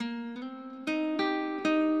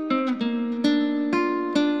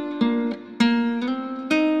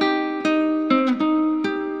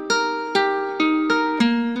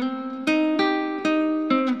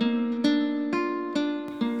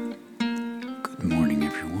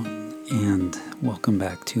and welcome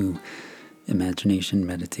back to Imagination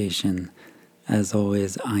Meditation. As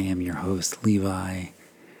always, I am your host, Levi,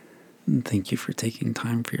 and thank you for taking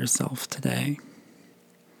time for yourself today.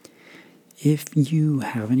 If you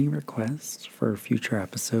have any requests for future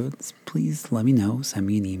episodes, please let me know. Send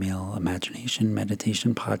me an email,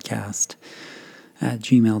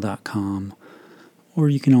 imaginationmeditationpodcast@gmail.com, or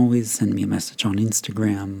you can always send me a message on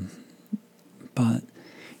Instagram. But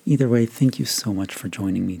either way, thank you so much for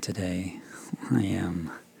joining me today. I am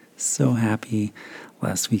so happy.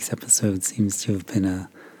 Last week's episode seems to have been a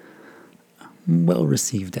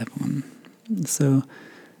well-received one.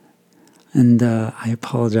 I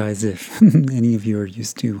apologize if any of you are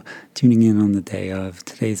used to tuning in on the day of.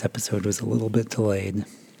 Today's episode was a little bit delayed.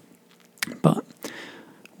 But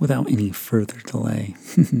without any further delay,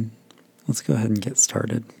 let's go ahead and get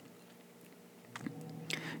started.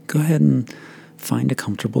 Go ahead and find a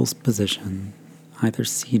comfortable position, either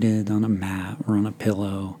seated on a mat or on a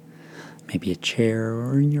pillow, maybe a chair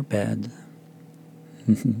or in your bed.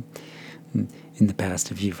 In the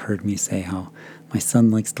past, if you've heard me say how my son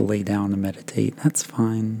likes to lay down and meditate, that's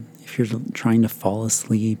fine. If you're trying to fall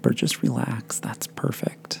asleep or just relax, that's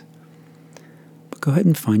perfect. But go ahead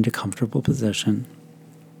and find a comfortable position.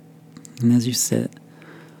 And as you sit,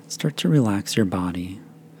 start to relax your body.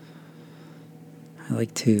 I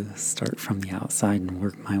like to start from the outside and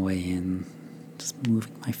work my way in, just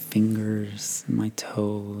moving my fingers and my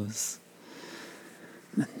toes,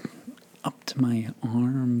 and up to my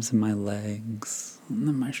arms and my legs, and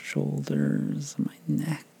then my shoulders and my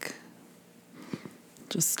neck.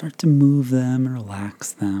 Just start to move them and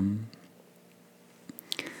relax them.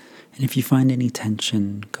 And if you find any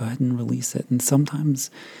tension, go ahead and release it. And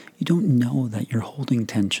sometimes you don't know that you're holding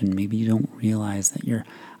tension. Maybe you don't realize that your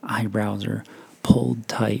eyebrows are pulled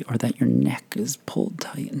tight or that your neck is pulled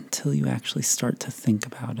tight until you actually start to think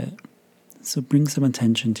about it. So bring some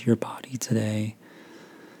attention to your body today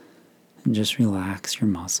and just relax your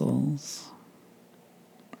muscles.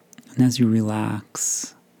 And as you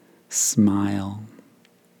relax, smile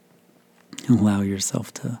and allow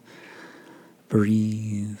yourself to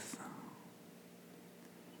breathe.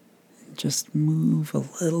 And just move a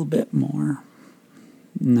little bit more.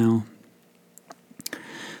 Now,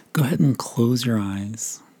 go ahead and close your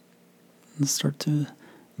eyes and start to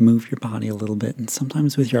move your body a little bit. And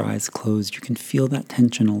sometimes with your eyes closed, you can feel that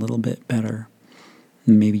tension a little bit better.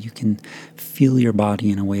 And maybe you can feel your body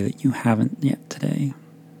in a way that you haven't yet today.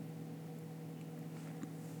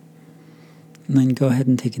 And then go ahead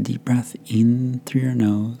and take a deep breath in through your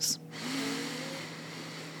nose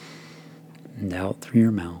and out through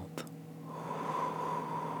your mouth.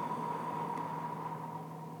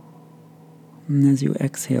 And as you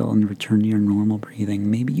exhale and return to your normal breathing,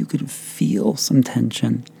 maybe you could feel some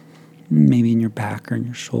tension, maybe in your back or in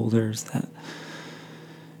your shoulders that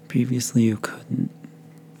previously you couldn't.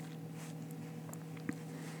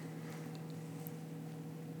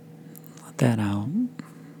 Let that out.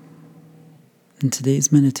 In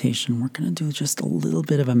today's meditation, we're going to do just a little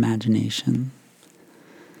bit of imagination.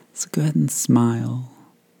 So go ahead and smile,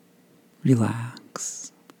 relax.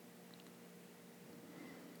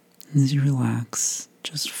 And as you relax,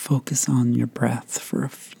 just focus on your breath for a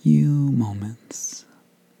few moments.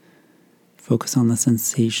 Focus on the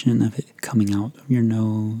sensation of it coming out of your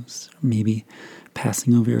nose, or maybe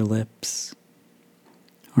passing over your lips,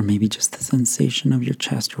 or maybe just the sensation of your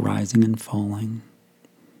chest rising and falling.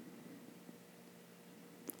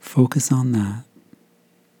 Focus on that.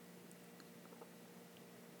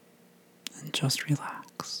 And just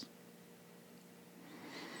relax.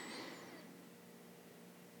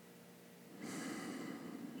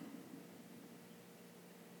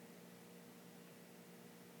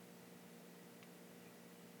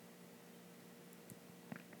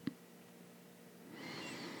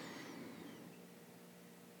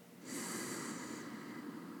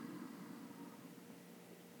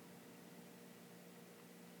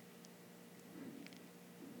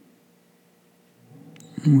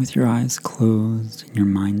 And with your eyes closed and your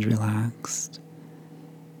mind relaxed,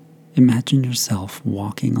 imagine yourself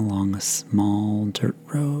walking along a small dirt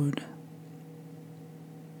road.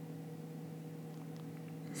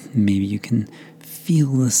 Maybe you can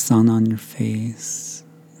feel the sun on your face,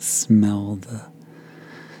 smell the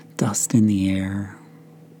dust in the air.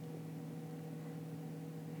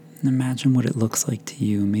 And imagine what it looks like to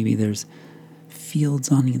you. Maybe there's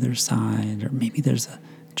fields on either side, or maybe there's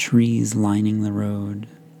trees lining the road.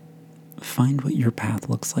 Find what your path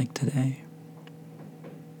looks like today.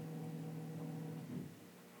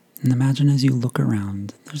 And imagine as you look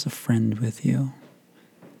around, there's a friend with you.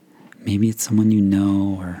 Maybe it's someone you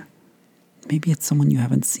know, or Maybe it's someone you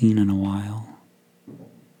haven't seen in a while.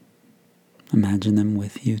 Imagine them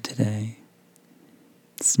with you today,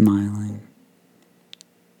 smiling.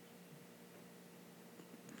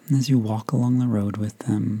 And as you walk along the road with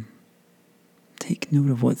them, take note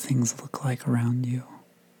of what things look like around you.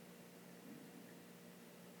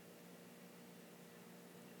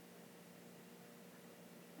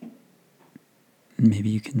 And maybe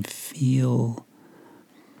you can feel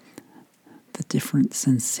the different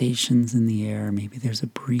sensations in the air. Maybe there's a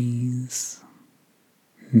breeze.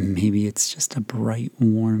 Maybe it's just a bright,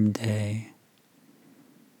 warm day.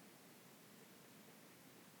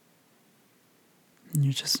 And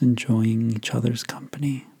you're just enjoying each other's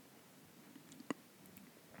company.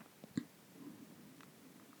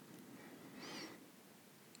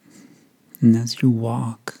 And as you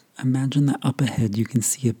walk, imagine that up ahead you can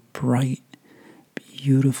see a bright,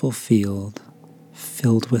 beautiful field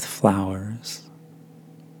filled with flowers.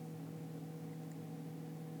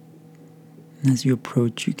 And as you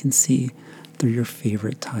approach, you can see they're your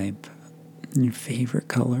favorite type and your favorite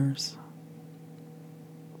colors.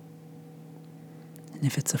 And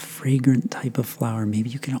if it's a fragrant type of flower,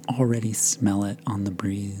 maybe you can already smell it on the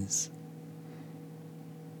breeze.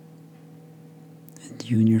 And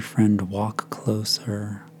you and your friend walk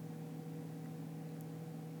closer.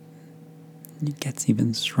 And it gets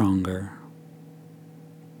even stronger.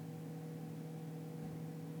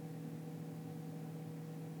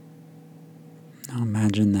 Now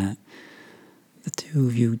imagine that the two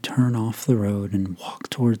of you turn off the road and walk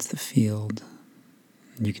towards the field.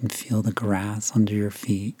 You can feel the grass under your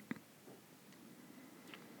feet.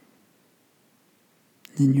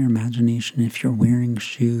 In your imagination, if you're wearing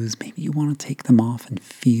shoes, maybe you want to take them off and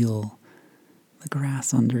feel the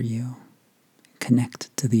grass under you,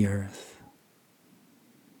 connected to the earth.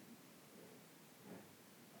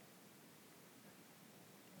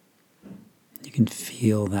 You can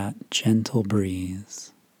feel that gentle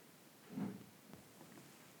breeze.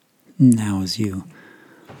 Now as you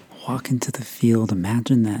walk into the field,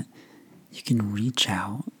 imagine that you can reach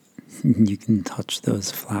out and you can touch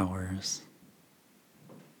those flowers.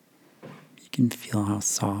 You can feel how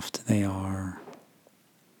soft they are.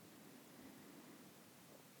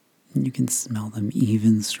 And you can smell them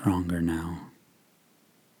even stronger now.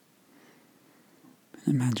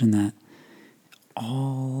 And imagine that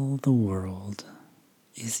all the world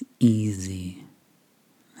is easy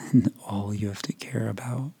and all you have to care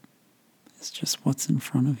about is just what's in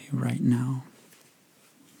front of you right now.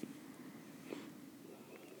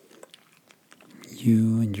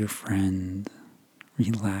 You and your friend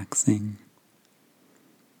relaxing,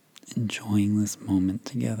 enjoying this moment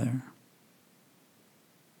together.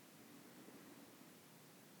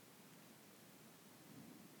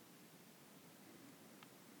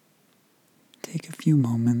 Take a few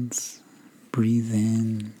moments, breathe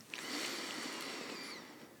in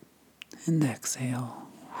and exhale.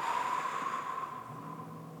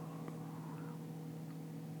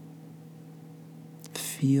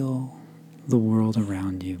 Feel the world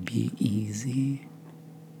around you be easy.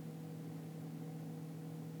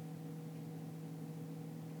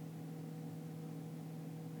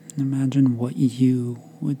 And imagine what you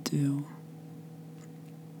would do.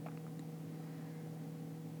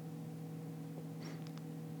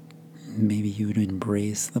 Maybe you would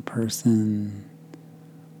embrace the person.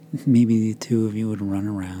 Maybe the two of you would run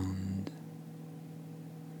around.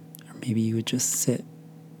 Or maybe you would just sit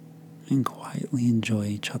and quietly enjoy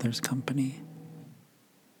each other's company.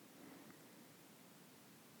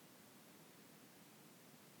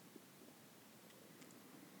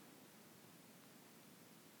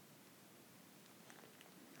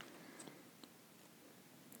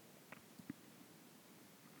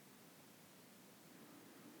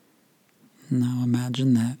 Now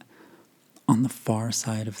imagine that on the far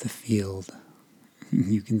side of the field,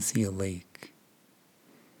 you can see a lake.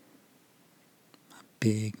 A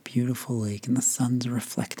big, beautiful lake, and the sun's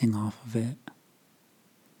reflecting off of it.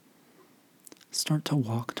 Start to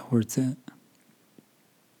walk towards it.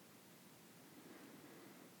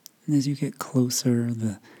 And as you get closer,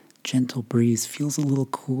 the gentle breeze feels a little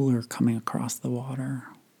cooler coming across the water.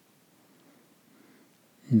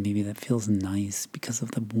 And maybe that feels nice because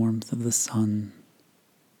of the warmth of the sun.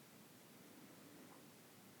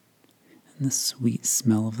 And the sweet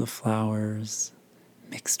smell of the flowers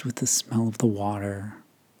mixed with the smell of the water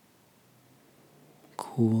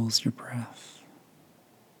cools your breath.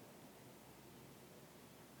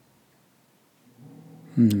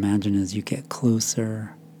 And imagine as you get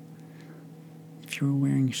closer, if you're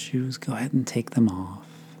wearing shoes, go ahead and take them off.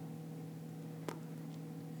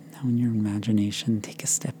 Now in your imagination, take a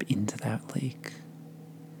step into that lake.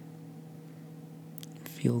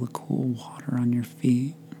 feel the cool water on your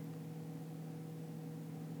feet.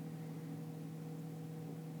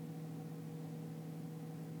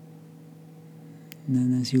 And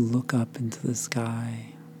then as you look up into the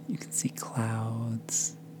sky, you can see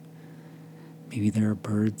clouds. Maybe there are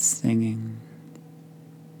birds singing.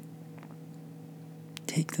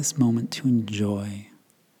 Take this moment to enjoy.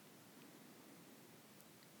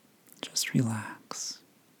 Just relax.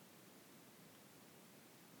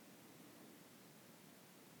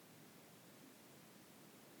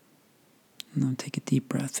 And now take a deep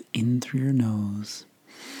breath in through your nose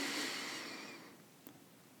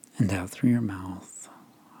and out through your mouth.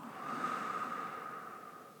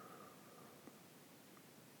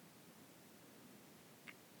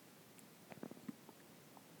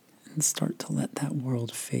 And start to let that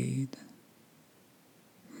world fade.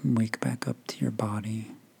 Wake back up to your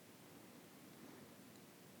body.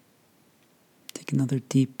 Take another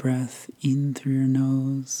deep breath in through your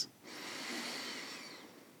nose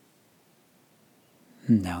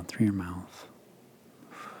and out through your mouth.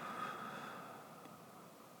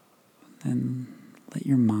 Then let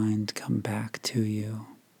your mind come back to you.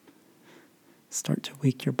 Start to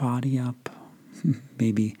wake your body up.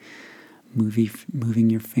 Maybe moving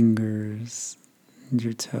your fingers and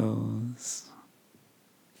your toes.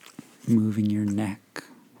 Moving your neck.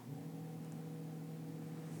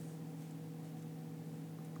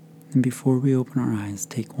 And before we open our eyes,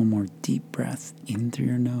 take one more deep breath in through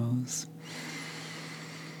your nose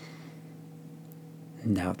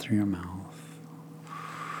and out through your mouth.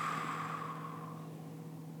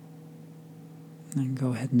 And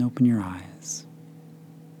go ahead and open your eyes.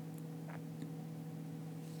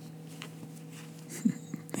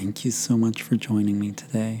 Thank you so much for joining me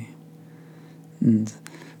today. And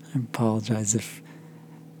I apologize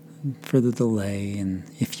for the delay, and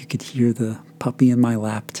if you could hear the puppy in my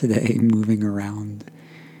lap today moving around.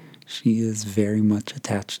 She is very much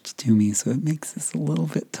attached to me, so it makes this a little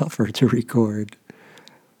bit tougher to record.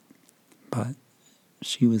 But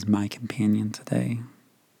she was my companion today,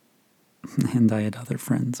 and I had other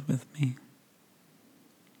friends with me.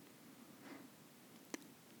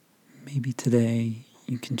 Maybe today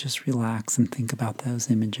you can just relax and think about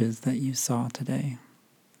those images that you saw today.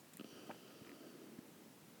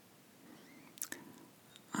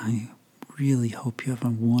 I really hope you have a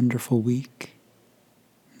wonderful week.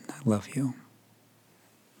 I love you.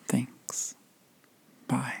 Thanks.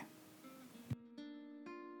 Bye.